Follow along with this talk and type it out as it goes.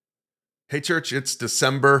Hey, church, it's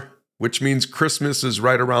December, which means Christmas is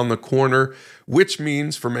right around the corner, which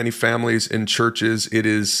means for many families and churches, it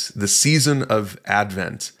is the season of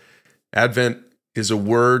Advent. Advent is a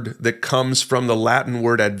word that comes from the Latin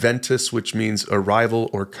word adventus, which means arrival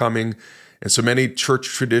or coming. And so many church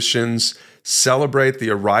traditions celebrate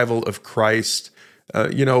the arrival of Christ.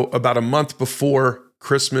 About a month before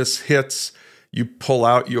Christmas hits, you pull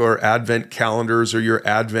out your Advent calendars or your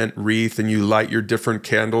Advent wreath and you light your different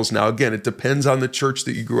candles. Now, again, it depends on the church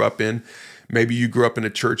that you grew up in. Maybe you grew up in a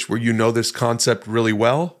church where you know this concept really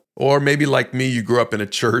well, or maybe like me, you grew up in a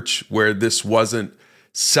church where this wasn't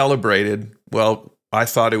celebrated. Well, I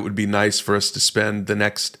thought it would be nice for us to spend the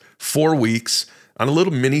next 4 weeks on a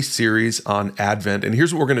little mini series on Advent. And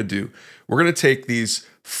here's what we're going to do. We're going to take these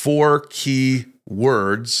 4 key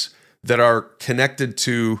words that are connected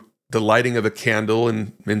to the lighting of a candle.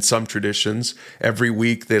 In some traditions, every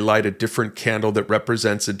week they light a different candle that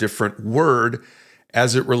represents a different word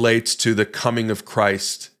as it relates to the coming of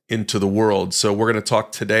Christ into the world. So we're going to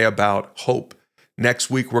talk today about hope. Next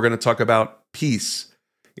week, we're going to talk about peace.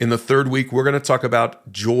 In the third week, we're going to talk about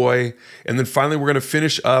joy. And then finally, we're going to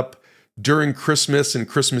finish up during Christmas and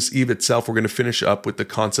Christmas Eve itself. We're going to finish up with the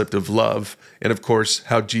concept of love and, of course,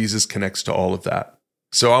 how Jesus connects to all of that.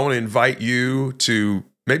 So I want to invite you to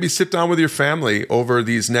maybe sit down with your family over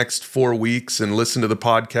these next 4 weeks and listen to the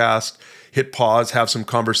podcast, hit pause, have some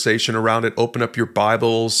conversation around it, open up your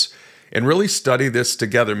Bibles, and really study this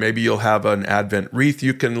together. Maybe you'll have an Advent wreath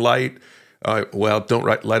you can light.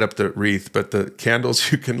 Don't light up the wreath, but the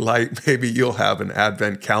candles you can light. Maybe you'll have an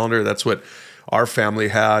Advent calendar. That's what our family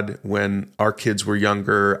had when our kids were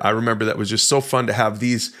younger. I remember that was just so fun to have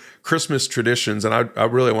these Christmas traditions. And I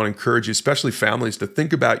really want to encourage you, especially families, to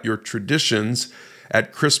think about your traditions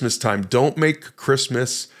at Christmas time. Don't make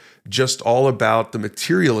Christmas just all about the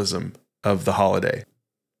materialism of the holiday.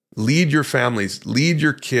 Lead your families, lead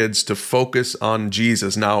your kids to focus on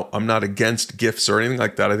Jesus. Now, I'm not against gifts or anything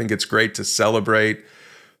like that. I think it's great to celebrate,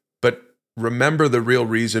 but remember the real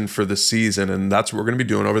reason for the season. And that's what we're going to be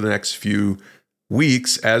doing over the next few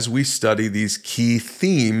weeks as we study these key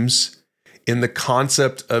themes in the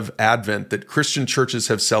concept of Advent that Christian churches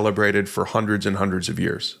have celebrated for hundreds and hundreds of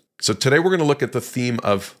years. So today we're going to look at the theme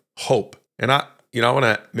of hope. And I want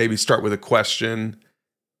to maybe start with a question.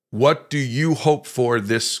 What do you hope for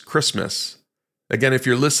this Christmas? Again, if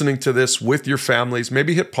you're listening to this with your families,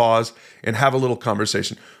 maybe hit pause and have a little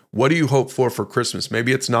conversation. What do you hope for Christmas?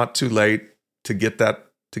 Maybe it's not too late to get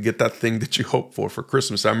that thing that you hope for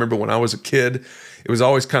Christmas. I remember when I was a kid, it was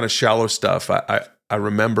always kind of shallow stuff. I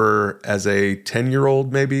remember as a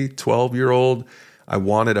 10-year-old, maybe 12-year-old, I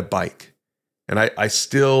wanted a bike. And I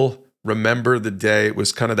still remember the day. It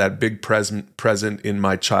was kind of that big present in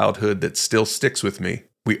my childhood that still sticks with me.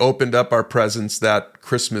 We opened up our presents that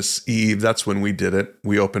Christmas Eve. That's when we did it.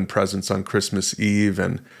 We opened presents on Christmas Eve,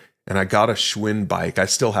 and I got a Schwinn bike. I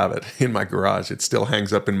still have it in my garage. It still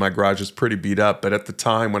hangs up in my garage. It's pretty beat up. But at the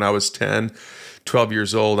time when I was 10, 12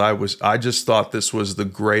 years old, I just thought this was the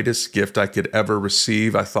greatest gift I could ever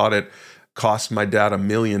receive. I thought it cost my dad $1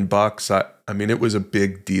 million. I mean, it was a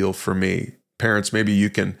big deal for me. Parents, maybe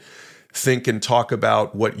you can think and talk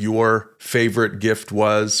about what your favorite gift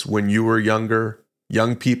was when you were younger.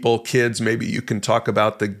 Young people, kids, maybe you can talk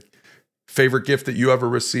about the favorite gift that you ever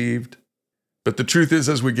received. But the truth is,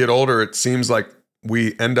 as we get older, it seems like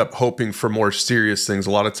we end up hoping for more serious things.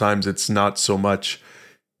 A lot of times we're not so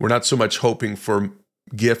much hoping for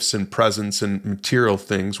gifts and presents and material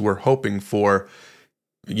things. We're hoping for,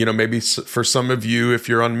 maybe for some of you, if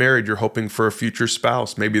you're unmarried, you're hoping for a future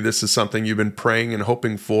spouse. Maybe this is something you've been praying and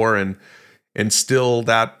hoping for, and still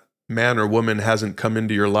that man or woman hasn't come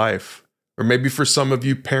into your life. Or maybe for some of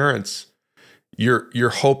you parents, you're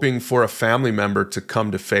hoping for a family member to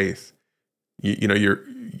come to faith.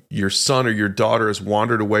 Your son or your daughter has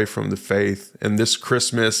wandered away from the faith. And this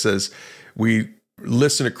Christmas, as we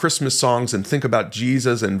listen to Christmas songs and think about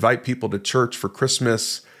Jesus and invite people to church for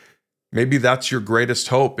Christmas, maybe that's your greatest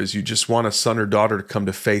hope, is you just want a son or daughter to come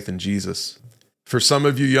to faith in Jesus. For some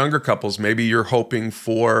of you younger couples, maybe you're hoping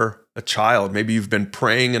for a child. Maybe you've been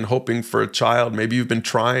praying and hoping for a child. Maybe you've been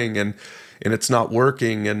trying and it's not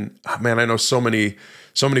working. And man, I know so many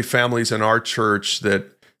families in our church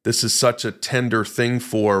that this is such a tender thing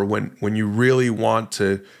for when you really want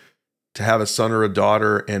to have a son or a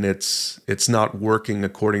daughter and it's not working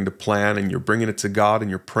according to plan, and you're bringing it to God and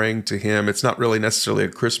you're praying to Him. It's not really necessarily a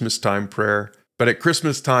Christmas time prayer, but at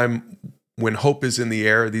Christmas time, when hope is in the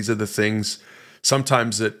air, these are the things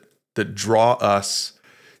sometimes that draw us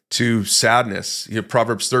to sadness.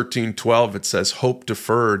 Proverbs 13:12, it says, "Hope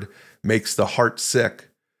deferred makes the heart sick,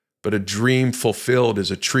 but a dream fulfilled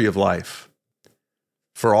is a tree of life.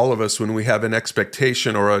 For all of us, when we have an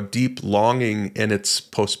expectation or a deep longing and it's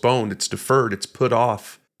postponed, it's deferred, it's put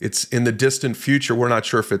off, it's in the distant future, we're not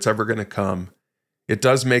sure if it's ever going to come. It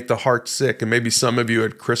does make the heart sick. And maybe some of you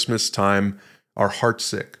at Christmas time are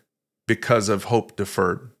heartsick because of hope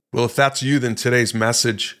deferred. Well, if that's you, then today's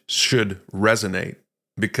message should resonate,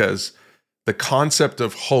 because the concept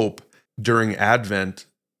of hope during Advent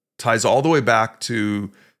ties all the way back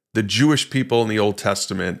to the Jewish people in the Old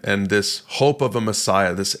Testament and this hope of a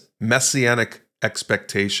Messiah, this Messianic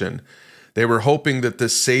expectation. They were hoping that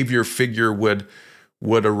this Savior figure would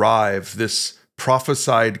arrive, this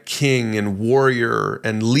prophesied king and warrior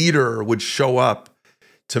and leader would show up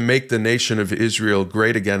to make the nation of Israel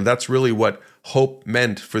great again. That's really what hope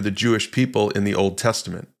meant for the Jewish people in the Old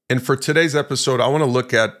Testament. And for today's episode, I want to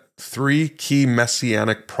look at 3 key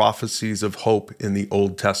messianic prophecies of hope in the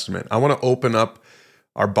Old Testament. I want to open up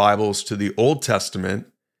our Bibles to the Old Testament,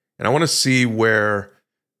 and I want to see where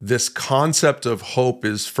this concept of hope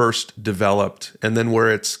is first developed, and then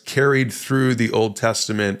where it's carried through the Old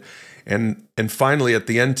Testament. And finally, at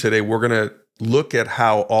the end today, we're going to look at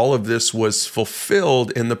how all of this was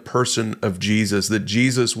fulfilled in the person of Jesus, that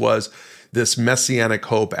Jesus was this messianic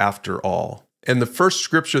hope after all. And the first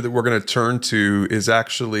scripture that we're going to turn to is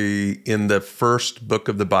actually in the first book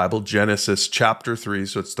of the Bible, Genesis chapter 3.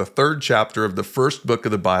 So it's the 3rd chapter of the first book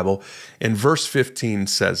of the Bible. And verse 15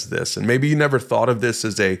 says this, and maybe you never thought of this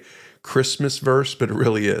as a Christmas verse, but it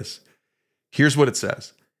really is. Here's what it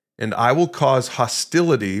says. And I will cause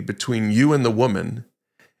hostility between you and the woman,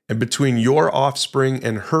 and between your offspring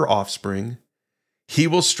and her offspring. He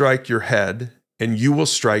will strike your head, and you will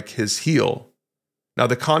strike his heel. Now,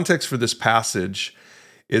 the context for this passage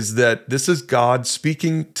is that this is God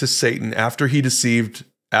speaking to Satan after he deceived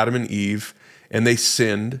Adam and Eve, and they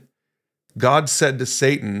sinned. God said to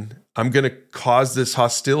Satan, I'm going to cause this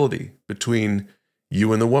hostility between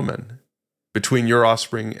you and the woman, between your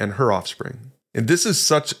offspring and her offspring. And this is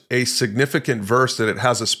such a significant verse that it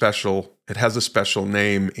has a special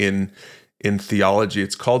name in theology.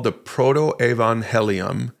 It's called the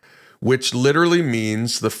Proto-Evangelium, which literally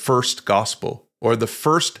means the first gospel, or the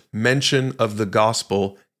first mention of the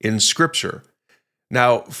gospel in Scripture.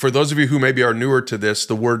 Now, for those of you who maybe are newer to this,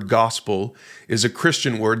 the word gospel is a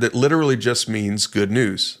Christian word that literally just means good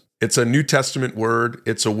news. It's a New Testament word.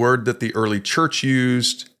 It's a word that the early church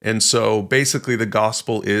used. And so basically the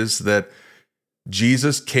gospel is that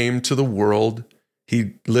Jesus came to the world.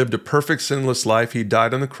 He lived a perfect sinless life. He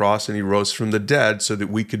died on the cross and he rose from the dead so that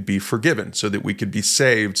we could be forgiven, so that we could be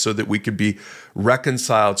saved, so that we could be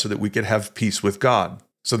reconciled, so that we could have peace with God.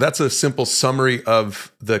 So that's a simple summary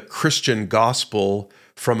of the Christian gospel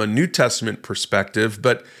from a New Testament perspective.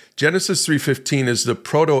 But Genesis 3:15 is the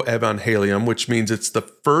Proto-Evangelium, which means it's the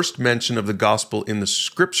first mention of the gospel in the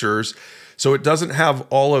scriptures. So it doesn't have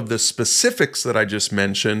all of the specifics that I just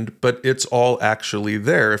mentioned, but it's all actually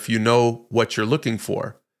there if you know what you're looking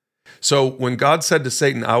for. So when God said to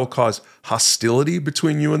Satan, I will cause hostility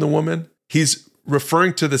between you and the woman, he's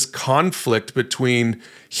referring to this conflict between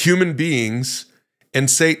human beings and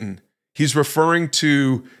Satan. He's referring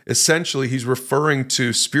to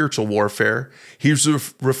spiritual warfare. He's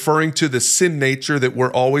referring to the sin nature that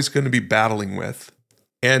we're always going to be battling with.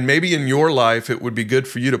 And maybe in your life, it would be good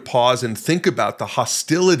for you to pause and think about the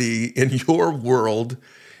hostility in your world,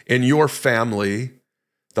 in your family,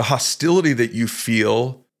 the hostility that you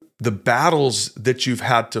feel, the battles that you've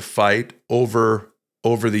had to fight over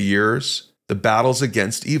the years, the battles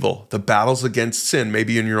against evil, the battles against sin,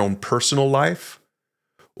 maybe in your own personal life,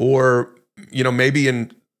 or maybe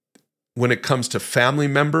when it comes to family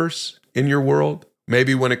members in your world,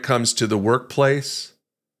 maybe when it comes to the workplace.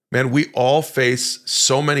 Man, we all face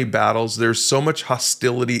so many battles. There's so much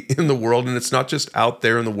hostility in the world, and it's not just out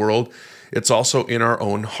there in the world. It's also in our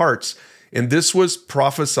own hearts. And this was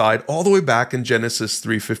prophesied all the way back in Genesis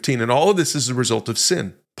 3:15, and all of this is a result of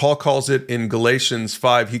sin. Paul calls it in Galatians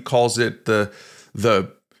 5, he calls it the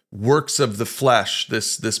works of the flesh,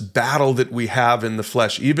 this battle that we have in the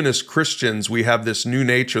flesh. Even as Christians, we have this new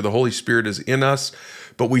nature. The Holy Spirit is in us,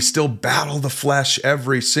 but we still battle the flesh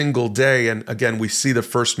every single day. And again, we see the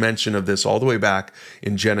first mention of this all the way back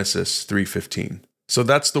in Genesis 3:15. So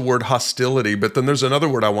that's the word hostility. But then there's another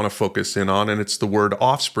word I want to focus in on, and it's the word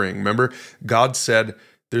offspring. Remember, God said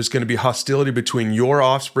there's going to be hostility between your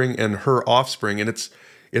offspring and her offspring. And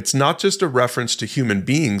it's not just a reference to human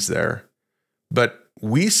beings there, but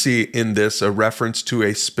we see in this a reference to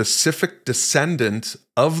a specific descendant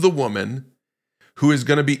of the woman who is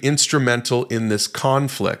going to be instrumental in this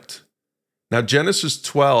conflict. Now, Genesis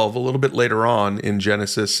 12, a little bit later on in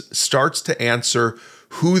Genesis, starts to answer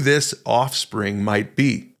who this offspring might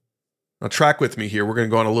be. Now, track with me here. We're going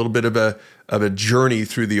to go on a little bit of a journey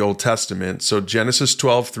through the Old Testament. So Genesis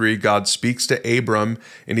 12:3, God speaks to Abram,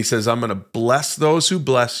 and he says, I'm going to bless those who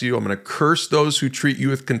bless you. I'm going to curse those who treat you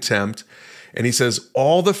with contempt. And he says,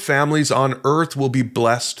 all the families on earth will be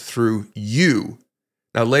blessed through you.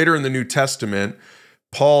 Now, later in the New Testament,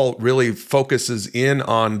 Paul really focuses in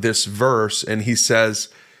on this verse, and he says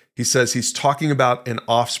he's talking about an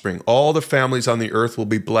offspring. All the families on the earth will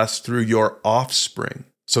be blessed through your offspring.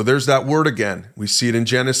 So there's that word again. We see it in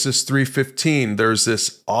Genesis 3:15. There's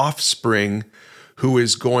this offspring who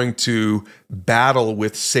is going to battle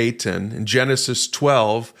with Satan. In Genesis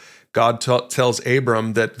 12, God tells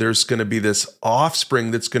Abram that there's going to be this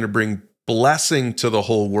offspring that's going to bring blessing to the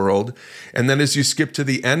whole world. And then as you skip to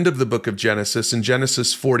the end of the book of Genesis, in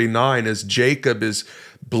Genesis 49, as Jacob is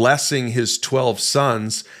blessing his 12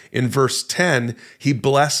 sons, in verse 10, he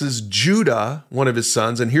blesses Judah, one of his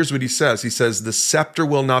sons. And here's what he says. He says, the scepter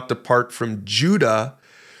will not depart from Judah,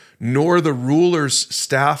 nor the ruler's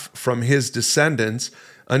staff from his descendants,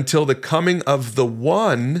 until the coming of the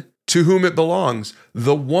one to whom it belongs,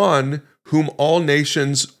 the one whom all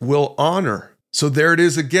nations will honor. So there it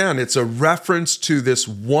is again. It's a reference to this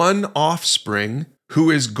one offspring who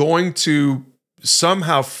is going to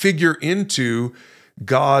somehow figure into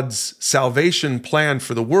God's salvation plan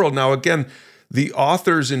for the world. Now, again, the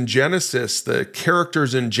authors in Genesis, the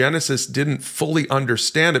characters in Genesis didn't fully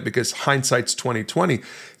understand it because hindsight's 2020.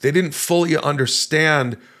 They didn't fully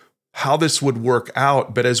understand how this would work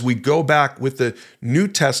out. But as we go back with the New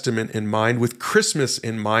Testament in mind, with Christmas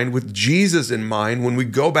in mind, with Jesus in mind, when we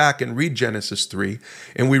go back and read Genesis 3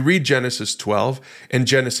 and we read Genesis 12 and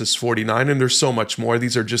Genesis 49, and there's so much more,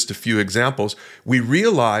 these are just a few examples, we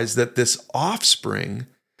realize that this offspring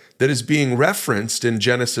that is being referenced in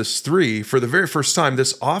Genesis 3 for the very first time,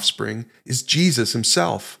 this offspring is Jesus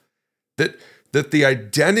himself. That the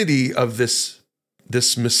identity of this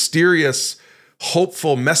mysterious,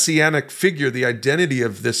 hopeful messianic figure, the identity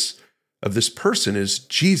of this person is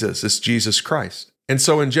Jesus, is Jesus Christ. And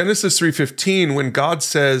so in Genesis 3:15, when God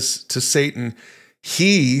says to Satan,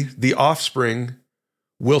 he, the offspring,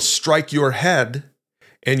 will strike your head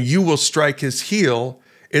and you will strike his heel,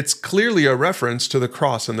 it's clearly a reference to the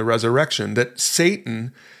cross and the resurrection, that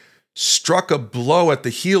Satan struck a blow at the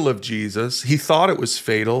heel of Jesus. He thought it was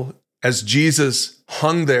fatal as Jesus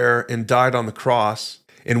hung there and died on the cross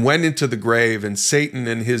and went into the grave, and Satan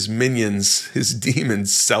and his minions, his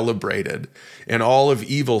demons, celebrated, and all of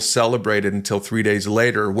evil celebrated until 3 days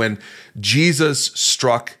later when Jesus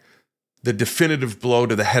struck the definitive blow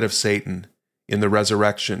to the head of Satan in the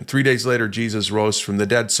resurrection. 3 days later, Jesus rose from the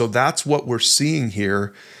dead. So that's what we're seeing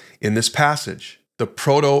here in this passage. The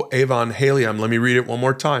proto-evangelium, let me read it one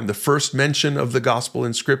more time. The first mention of the gospel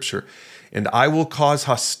in Scripture. And I will cause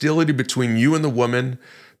hostility between you and the woman,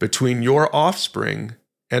 between your offspring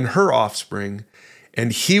and her offspring,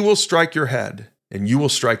 and he will strike your head, and you will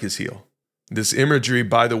strike his heel. This imagery,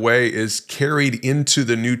 by the way, is carried into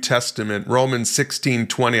the New Testament. Romans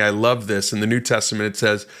 16:20, I love this. In the New Testament, it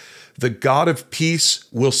says, the God of peace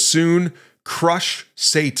will soon crush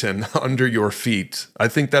Satan under your feet. I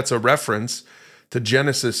think that's a reference to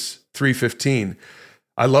Genesis 3:15.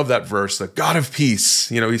 I love that verse, the God of peace.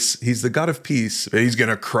 You know, he's the God of peace, but he's going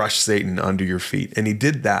to crush Satan under your feet. And he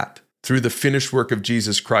did that through the finished work of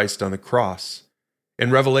Jesus Christ on the cross. In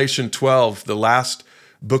Revelation 12, the last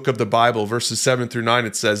book of the Bible, verses 7-9,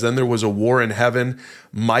 it says, then there was a war in heaven.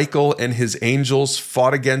 Michael and his angels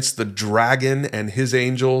fought against the dragon and his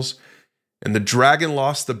angels, and the dragon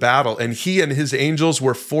lost the battle, and he and his angels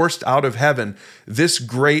were forced out of heaven. This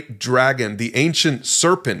great dragon, the ancient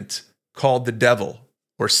serpent called the devil,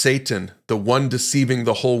 or Satan, the one deceiving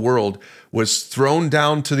the whole world, was thrown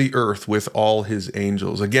down to the earth with all his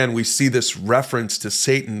angels. Again, we see this reference to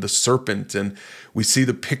Satan, the serpent, and we see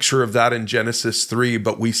the picture of that in Genesis 3,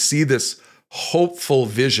 but we see this hopeful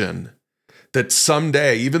vision that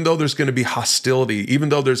someday, even though there's going to be hostility, even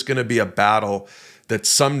though there's going to be a battle, that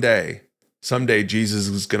someday Jesus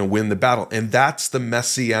is going to win the battle. And that's the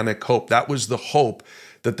messianic hope. That was the hope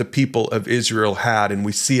that the people of Israel had, and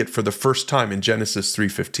we see it for the first time in Genesis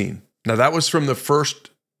 3:15. Now, that was from the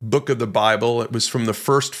first book of the Bible. It was from the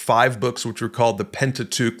first 5 books, which were called the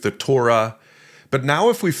Pentateuch, the Torah. But now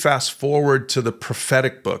if we fast forward to the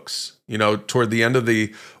prophetic books, you know, toward the end of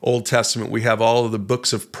the Old Testament, we have all of the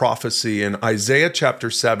books of prophecy, and Isaiah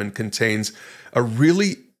chapter 7 contains a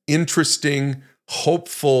really interesting,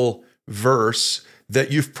 hopeful verse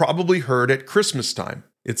that you've probably heard at Christmas time.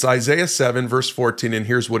 It's Isaiah 7, verse 14, and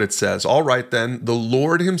here's what it says. All right then, the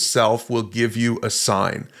Lord himself will give you a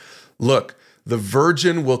sign. Look, the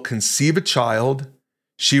virgin will conceive a child.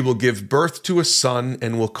 She will give birth to a son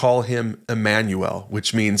and will call him Emmanuel,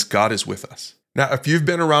 which means God is with us. Now, if you've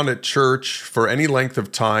been around at church for any length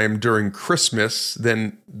of time during Christmas,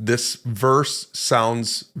 then this verse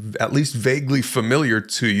sounds at least vaguely familiar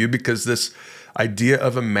to you, because this idea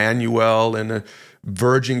of Emmanuel and a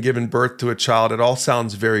virgin giving birth to a child, it all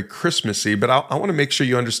sounds very Christmassy. But I want to make sure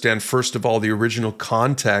you understand, first of all, the original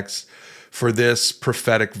context for this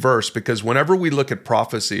prophetic verse, because whenever we look at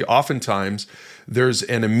prophecy, oftentimes there's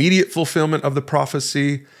an immediate fulfillment of the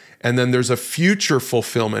prophecy, and then there's a future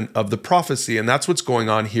fulfillment of the prophecy, and that's what's going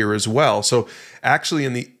on here as well. So actually,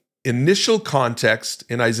 in the initial context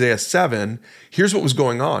in Isaiah 7, here's what was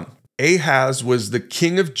going on. Ahaz was the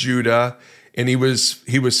king of Judah, and he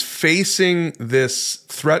was facing this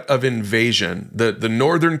threat of invasion. The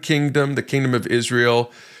northern kingdom, the kingdom of Israel,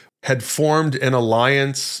 had formed an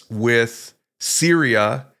alliance with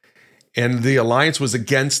Syria, and the alliance was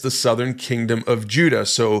against the southern kingdom of Judah.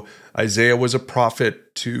 So Isaiah was a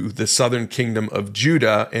prophet to the southern kingdom of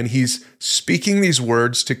Judah, and he's speaking these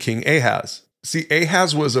words to King Ahaz. See,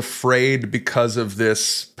 Ahaz was afraid because of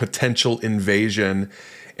this potential invasion.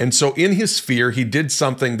 And so in his fear, he did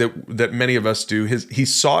something that many of us do. He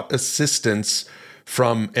sought assistance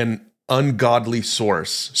from an ungodly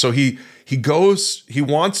source. So he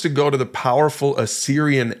wants to go to the powerful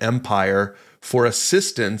Assyrian Empire for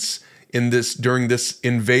assistance during this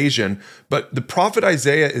invasion. But the prophet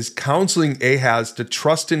Isaiah is counseling Ahaz to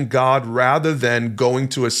trust in God rather than going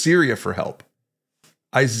to Assyria for help.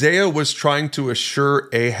 Isaiah was trying to assure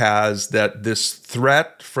Ahaz that this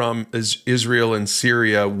threat from Israel and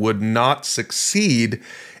Syria would not succeed,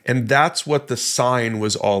 and that's what the sign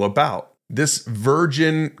was all about. This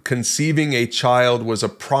virgin conceiving a child was a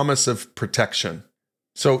promise of protection.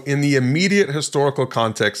 So in the immediate historical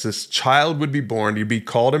context, this child would be born, he'd be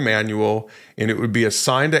called Emmanuel, and it would be a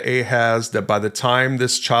sign to Ahaz that by the time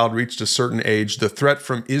this child reached a certain age, the threat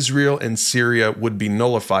from Israel and Syria would be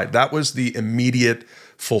nullified. That was the immediate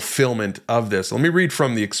fulfillment of this. Let me read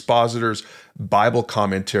from the Expositor's Bible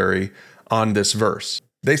commentary on this verse.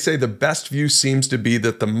 They say the best view seems to be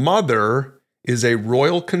that the mother is a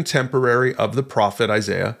royal contemporary of the prophet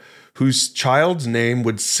Isaiah, whose child's name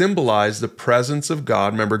would symbolize the presence of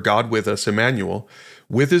God, remember God with us, Emmanuel,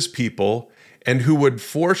 with his people, and who would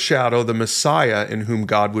foreshadow the Messiah in whom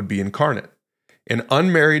God would be incarnate. An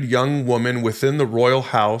unmarried young woman within the royal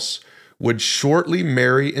house would shortly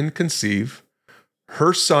marry and conceive.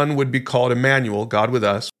 Her son would be called Emmanuel, God with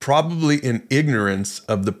us, probably in ignorance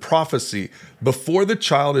of the prophecy. Before the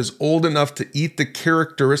child is old enough to eat the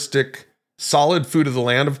characteristic solid food of the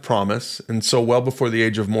land of promise, and so well before the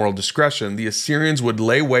age of moral discretion, the Assyrians would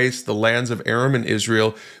lay waste the lands of Aram and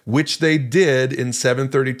Israel, which they did in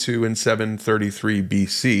 732 and 733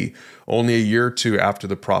 BC, only a year or two after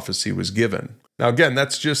the prophecy was given. Now again,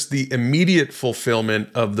 that's just the immediate fulfillment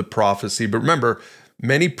of the prophecy, but remember,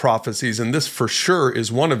 many prophecies, and this for sure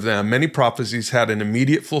is one of them, many prophecies had an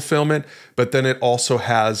immediate fulfillment, but then it also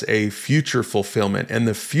has a future fulfillment. And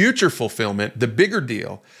the future fulfillment, the bigger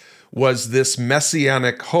deal, was this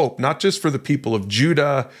messianic hope, not just for the people of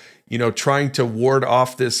Judah, trying to ward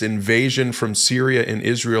off this invasion from Syria and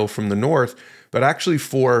Israel from the north, but actually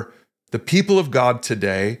for the people of God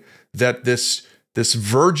today, that this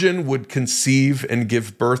virgin would conceive and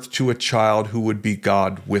give birth to a child who would be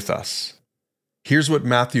God with us. Here's what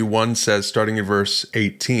Matthew 1 says, starting in verse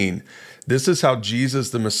 18. This is how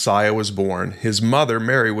Jesus the Messiah was born. His mother,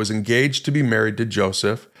 Mary, was engaged to be married to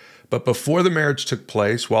Joseph, but before the marriage took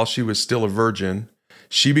place, while she was still a virgin,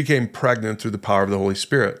 she became pregnant through the power of the Holy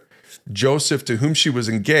Spirit. Joseph, to whom she was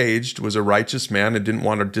engaged, was a righteous man and didn't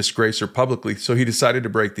want to disgrace her publicly, so he decided to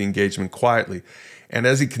break the engagement quietly. And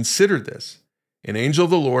as he considered this, an angel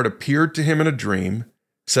of the Lord appeared to him in a dream,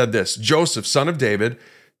 said this, Joseph, son of David,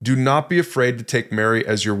 do not be afraid to take Mary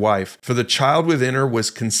as your wife, for the child within her was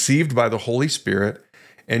conceived by the Holy Spirit,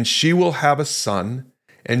 and she will have a son,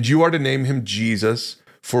 and you are to name him Jesus,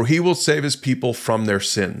 for he will save his people from their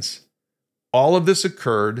sins. All of this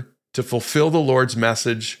occurred to fulfill the Lord's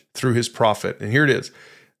message through his prophet. And here it is,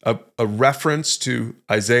 a reference to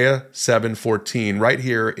Isaiah 7:14, right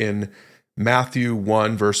here in Matthew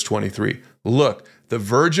 1, verse 23. Look, the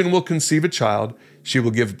virgin will conceive a child, she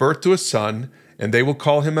will give birth to a son, and they will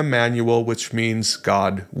call him Emmanuel, which means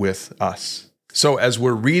God with us. So as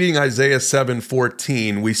we're reading Isaiah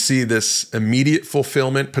 7:14, we see this immediate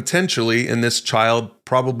fulfillment potentially in this child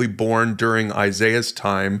probably born during Isaiah's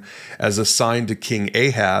time as a sign to King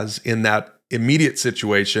Ahaz in that immediate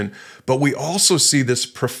situation. But we also see this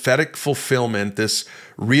prophetic fulfillment, this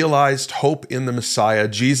realized hope in the Messiah,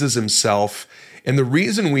 Jesus himself, And the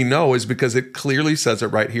reason we know is because it clearly says it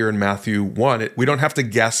right here in Matthew 1. We don't have to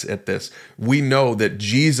guess at this. We know that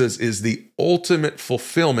Jesus is the ultimate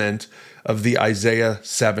fulfillment of the Isaiah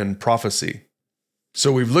 7 prophecy.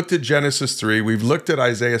 So we've looked at Genesis 3, we've looked at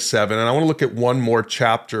Isaiah 7, and I want to look at one more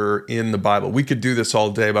chapter in the Bible. We could do this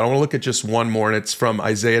all day, but I want to look at just one more, and it's from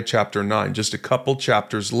Isaiah chapter 9, just a couple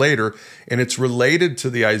chapters later, and it's related to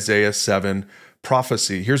the Isaiah 7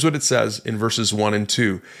 prophecy. Here's what it says in verses 1 and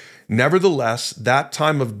 2. Nevertheless, that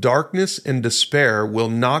time of darkness and despair will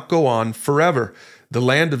not go on forever. The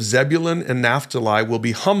land of Zebulun and Naphtali will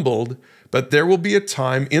be humbled, but there will be a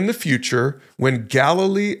time in the future when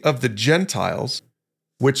Galilee of the Gentiles,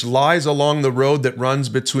 which lies along the road that runs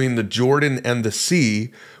between the Jordan and the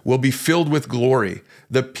sea, will be filled with glory.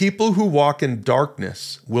 The people who walk in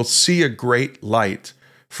darkness will see a great light.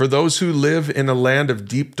 For those who live in a land of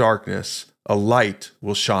deep darkness, a light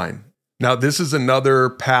will shine. Now, this is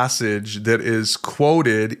another passage that is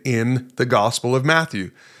quoted in the Gospel of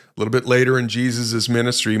Matthew. A little bit later in Jesus'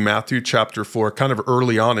 ministry, Matthew chapter 4, kind of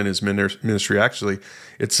early on in his ministry, actually,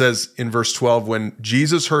 it says in verse 12, when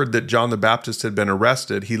Jesus heard that John the Baptist had been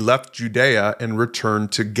arrested, he left Judea and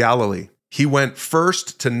returned to Galilee. He went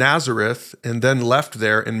first to Nazareth and then left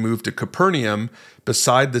there and moved to Capernaum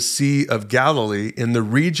beside the Sea of Galilee in the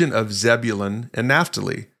region of Zebulun and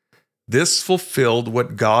Naphtali. This fulfilled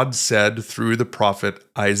what God said through the prophet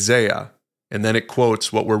Isaiah. And then it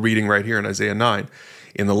quotes what we're reading right here in Isaiah 9.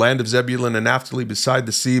 In the land of Zebulun and Naphtali, beside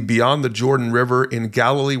the sea, beyond the Jordan River, in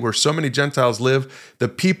Galilee, where so many Gentiles live, the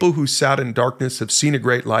people who sat in darkness have seen a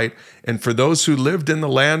great light. And for those who lived in the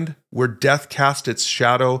land where death cast its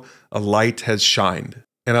shadow, a light has shined.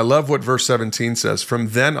 And I love what verse 17 says. From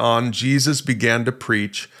then on, Jesus began to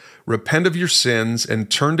preach, repent of your sins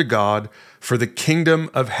and turn to God, for the kingdom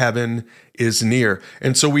of heaven is near.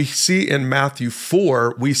 And so we see in Matthew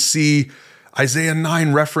 4, we see Isaiah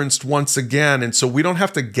 9 referenced once again. And so we don't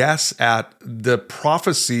have to guess at the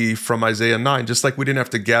prophecy from Isaiah 9, just like we didn't have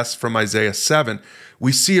to guess from Isaiah 7.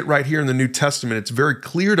 We see it right here in the New Testament. It's very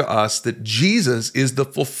clear to us that Jesus is the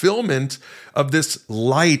fulfillment of this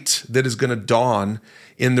light that is going to dawn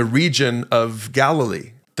in the region of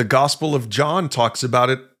Galilee. The Gospel of John talks about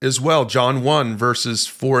it as well. John 1, verses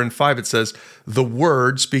 4 and 5, it says, the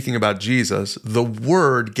Word, speaking about Jesus, the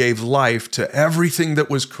Word gave life to everything that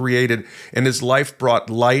was created, and his life brought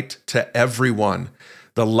light to everyone.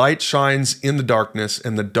 The light shines in the darkness,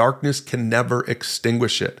 and the darkness can never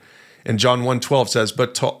extinguish it. And John 1:12 says,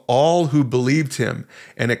 but to all who believed him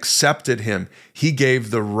and accepted him, he gave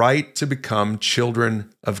the right to become children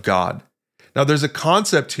of God. Now, there's a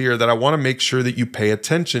concept here that I want to make sure that you pay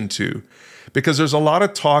attention to, because there's a lot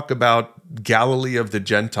of talk about Galilee of the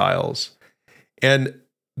Gentiles and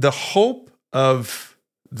the hope of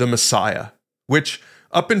the Messiah, which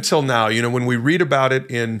up until now, when we read about it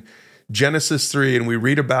in Genesis 3 and we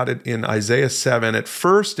read about it in Isaiah 7, at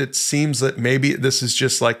first it seems that maybe this is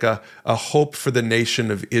just like a hope for the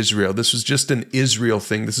nation of Israel. This was just an Israel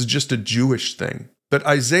thing. This is just a Jewish thing. But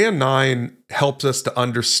Isaiah 9 helps us to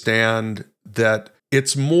understand that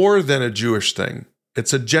it's more than a Jewish thing.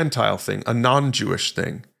 It's a Gentile thing, a non-Jewish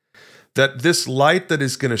thing. That this light that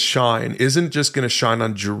is going to shine isn't just going to shine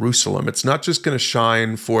on Jerusalem. It's not just going to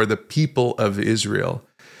shine for the people of Israel.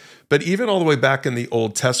 But even all the way back in the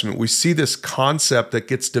Old Testament, we see this concept that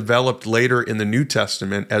gets developed later in the New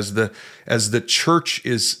Testament as the church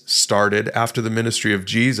is started after the ministry of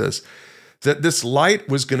Jesus, that this light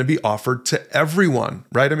was going to be offered to everyone,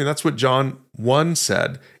 right? I mean, that's what John 1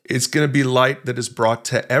 said. It's going to be light that is brought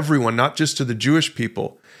to everyone, not just to the Jewish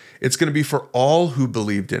people. It's going to be for all who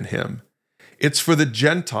believed in him. It's for the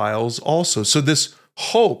Gentiles also. So this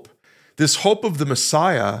hope of the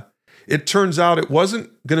Messiah, it turns out it wasn't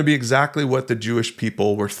going to be exactly what the Jewish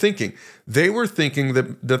people were thinking. They were thinking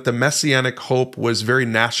that the Messianic hope was very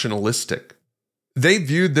nationalistic. They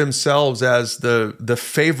viewed themselves as the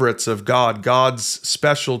favorites of God, God's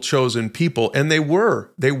special chosen people, and they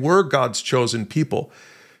were God's chosen people,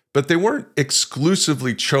 but they weren't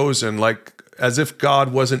exclusively chosen, like as if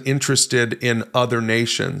God wasn't interested in other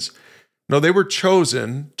nations. No, they were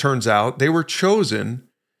chosen, turns out, they were chosen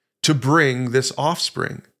to bring this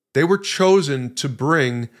offspring. They were chosen to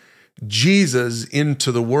bring Jesus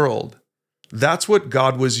into the world. That's what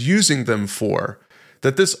God was using them for.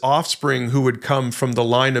 That this offspring who would come from the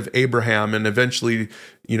line of Abraham and eventually,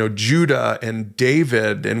 Judah and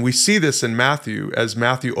David, and we see this in Matthew, as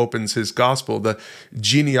Matthew opens his gospel, the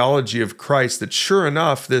genealogy of Christ, that sure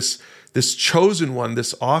enough, this chosen one,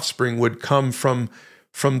 this offspring would come from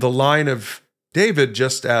the line of David,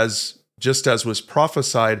 just as was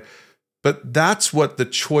prophesied. But that's what the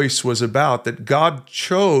choice was about, that God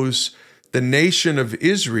chose the nation of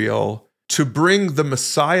Israel to bring the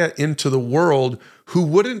Messiah into the world who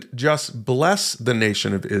wouldn't just bless the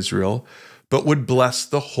nation of Israel, but would bless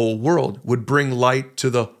the whole world, would bring light to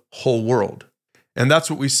the whole world. And that's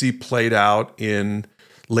what we see played out in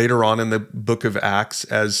later on in the book of Acts,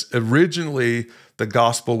 as originally the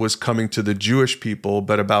gospel was coming to the Jewish people,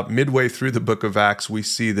 but about midway through the book of Acts, we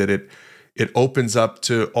see that it opens up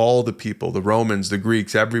to all the people, the Romans, the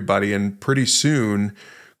Greeks, everybody, and pretty soon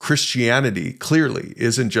Christianity clearly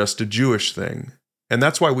isn't just a Jewish thing. And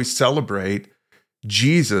that's why we celebrate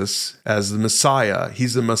Jesus as the Messiah.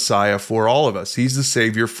 He's the Messiah for all of us. He's the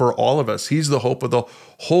Savior for all of us. He's the hope of the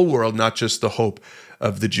whole world, not just the hope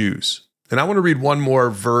of the Jews. And I want to read one more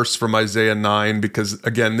verse from Isaiah 9, because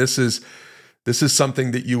again, this is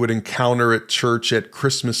something that you would encounter at church at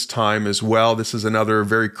Christmas time as well. This is another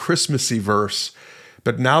very Christmassy verse.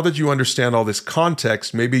 But now that you understand all this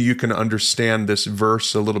context, maybe you can understand this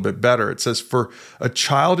verse a little bit better. It says, "For a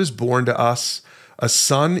child is born to us, a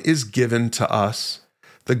son is given to us.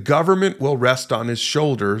 The government will rest on his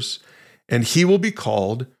shoulders, and he will be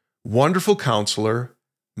called Wonderful Counselor,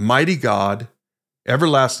 Mighty God,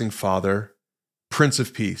 Everlasting Father, Prince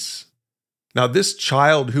of Peace." Now, this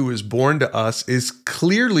child who is born to us is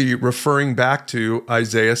clearly referring back to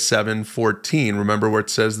Isaiah 7:14. Remember where it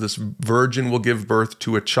says this virgin will give birth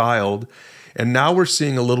to a child. And now we're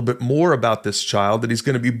seeing a little bit more about this child, that he's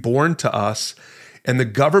going to be born to us, and the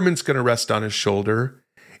government's going to rest on his shoulder.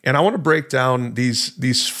 And I want to break down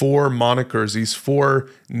these four monikers, these four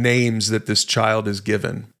names that this child is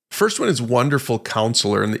given. First one is Wonderful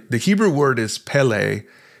Counselor, and the Hebrew word is Pele,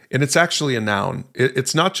 and it's actually a noun.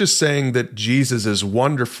 It's not just saying that Jesus is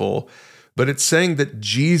wonderful, but it's saying that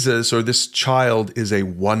Jesus, or this child, is a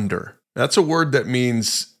wonder. That's a word that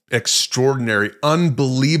means extraordinary,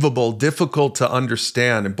 unbelievable, difficult to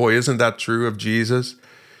understand. And boy, isn't that true of Jesus?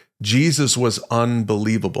 Jesus was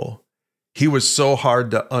unbelievable. He was so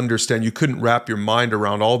hard to understand. You couldn't wrap your mind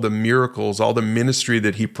around all the miracles, all the ministry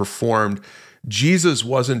that he performed. Jesus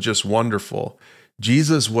wasn't just wonderful.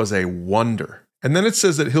 Jesus was a wonder. And then it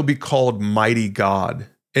says that he'll be called Mighty God.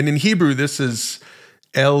 And in Hebrew, this is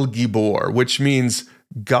El Gibor, which means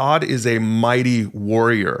God is a mighty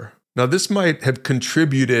warrior. Now, this might have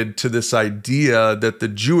contributed to this idea that the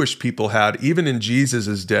Jewish people had, even in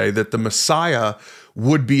Jesus' day, that the Messiah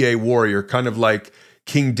would be a warrior, kind of like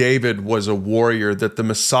King David was a warrior, that the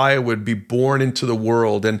Messiah would be born into the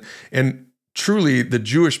world. And truly, the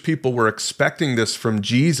Jewish people were expecting this from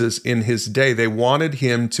Jesus in his day. They wanted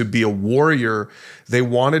him to be a warrior. They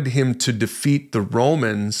wanted him to defeat the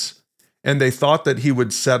Romans, and they thought that he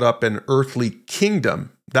would set up an earthly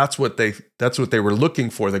kingdom. That's what they were looking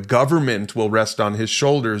for. The government will rest on his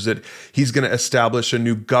shoulders, that he's going to establish a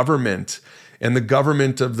new government, and the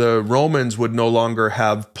government of the Romans would no longer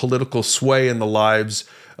have political sway in the lives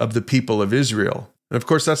of the people of Israel. And of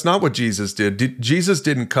course, that's not what Jesus did. Jesus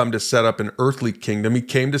didn't come to set up an earthly kingdom. He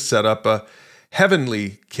came to set up a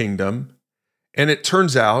heavenly kingdom. And it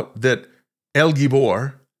turns out that El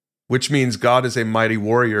Gibor, which means God is a mighty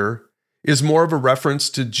warrior, is more of a reference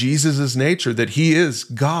to Jesus' nature, that he is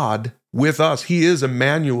God with us. He is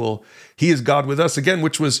Emmanuel. He is God with us, again,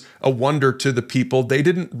 which was a wonder to the people. They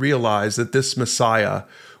didn't realize that this Messiah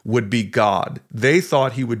would be God. They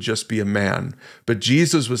thought he would just be a man. But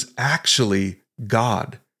Jesus was actually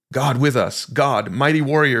God with us, God, mighty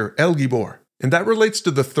warrior, El Gibor. And that relates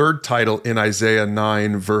to the third title in Isaiah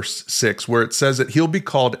 9, verse 6, where it says that he'll be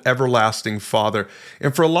called Everlasting Father.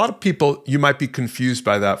 And for a lot of people, you might be confused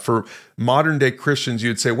by that. For modern day Christians,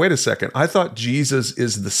 you'd say, wait a second, I thought Jesus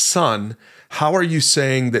is the Son. How are you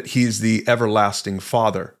saying that he's the Everlasting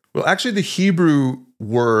Father? Well, actually, the Hebrew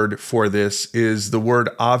word for this is the word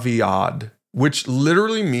Aviad, which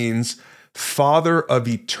literally means Father of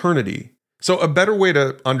eternity. So a better way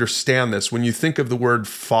to understand this, when you think of the word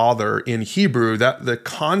father in Hebrew, that the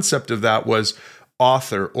concept of that was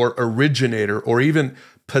author or originator or even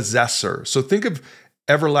possessor. So think of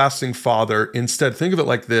everlasting Father. Instead, think of it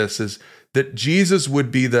like this, is that Jesus would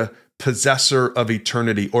be the possessor of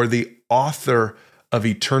eternity or the author of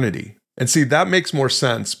eternity. And see, that makes more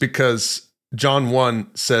sense because John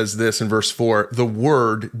 1 says this in verse 4, the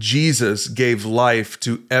Word, Jesus, gave life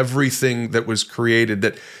to everything that was created,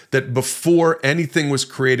 that before anything was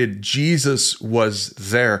created, Jesus was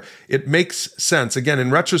there. It makes sense. Again,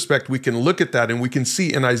 in retrospect, we can look at that and we can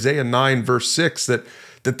see in Isaiah 9, verse 6, that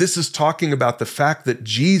this is talking about the fact that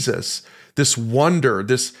Jesus, this wonder,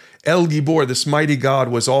 this El Gibor, this mighty God,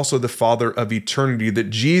 was also the Father of eternity, that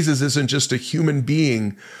Jesus isn't just a human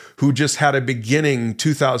being who just had a beginning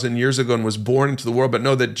 2,000 years ago and was born into the world, but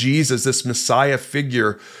know that Jesus, this Messiah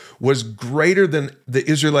figure, was greater than the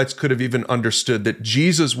Israelites could have even understood, that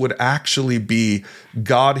Jesus would actually be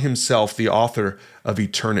God himself, the author of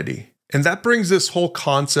eternity. And that brings this whole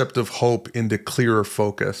concept of hope into clearer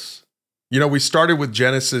focus. We started with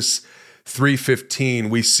Genesis 3:15.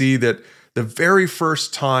 We see that the very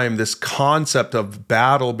first time this concept of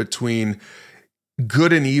battle between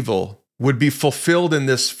good and evil would be fulfilled in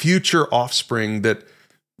this future offspring that,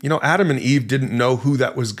 Adam and Eve didn't know who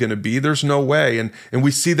that was going to be. There's no way. And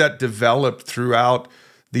we see that developed throughout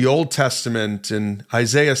the Old Testament in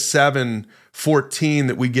Isaiah 7:14,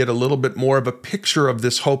 that we get a little bit more of a picture of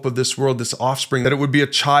this hope of this world, this offspring, that it would be a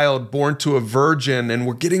child born to a virgin. And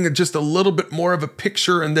we're getting just a little bit more of a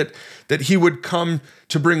picture, and that he would come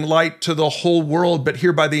to bring light to the whole world. But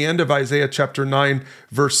here by the end of Isaiah chapter 9,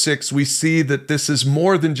 verse 6, we see that this is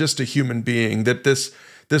more than just a human being, that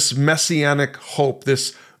this messianic hope,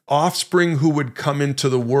 this offspring who would come into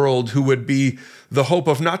the world, who would be the hope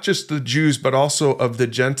of not just the Jews, but also of the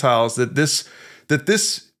Gentiles, that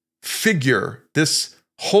this figure, this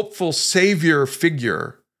hopeful Savior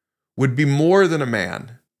figure, would be more than a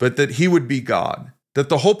man, but that he would be God, that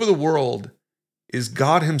the hope of the world is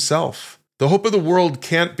God himself. The hope of the world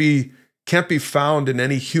can't be found in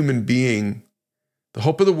any human being. The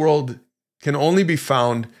hope of the world can only be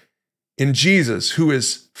found in Jesus, who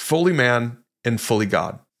is fully man and fully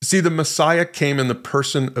God. See, the Messiah came in the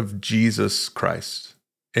person of Jesus Christ,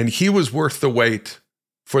 and he was worth the wait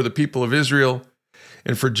for the people of Israel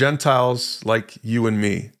and for Gentiles like you and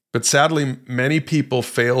me. But sadly, many people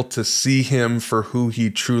fail to see him for who he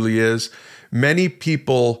truly is. Many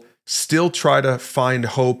people still try to find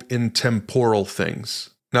hope in temporal things.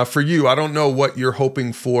 Now, for you, I don't know what you're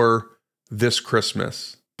hoping for this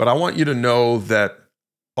Christmas, but I want you to know that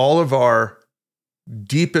all of our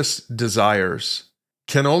deepest desires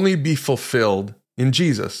can only be fulfilled in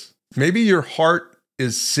Jesus. Maybe your heart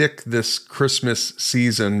is sick this Christmas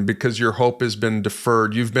season because your hope has been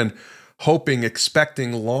deferred. You've been hoping,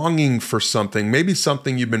 expecting, longing for something, maybe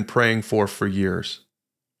something you've been praying for years.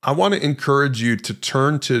 I want to encourage you to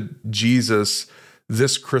turn to Jesus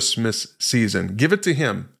this Christmas season. Give it to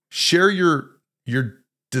him. Share your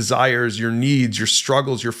desires, your needs, your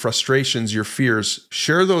struggles, your frustrations, your fears.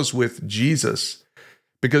 Share those with Jesus.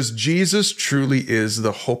 Because Jesus truly is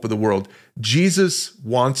the hope of the world. Jesus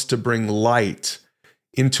wants to bring light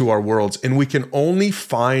into our worlds, and we can only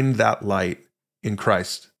find that light in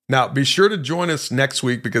Christ. Now, be sure to join us next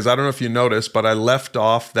week, because I don't know if you noticed, but I left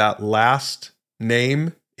off that last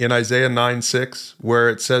name in Isaiah 9:6, where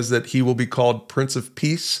it says that he will be called Prince of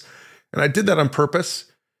Peace. And I did that on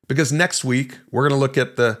purpose, because next week we're going to look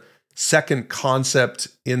at the second concept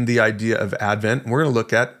in the idea of Advent. And we're going to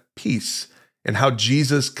look at peace and how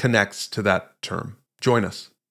Jesus connects to that term. Join us.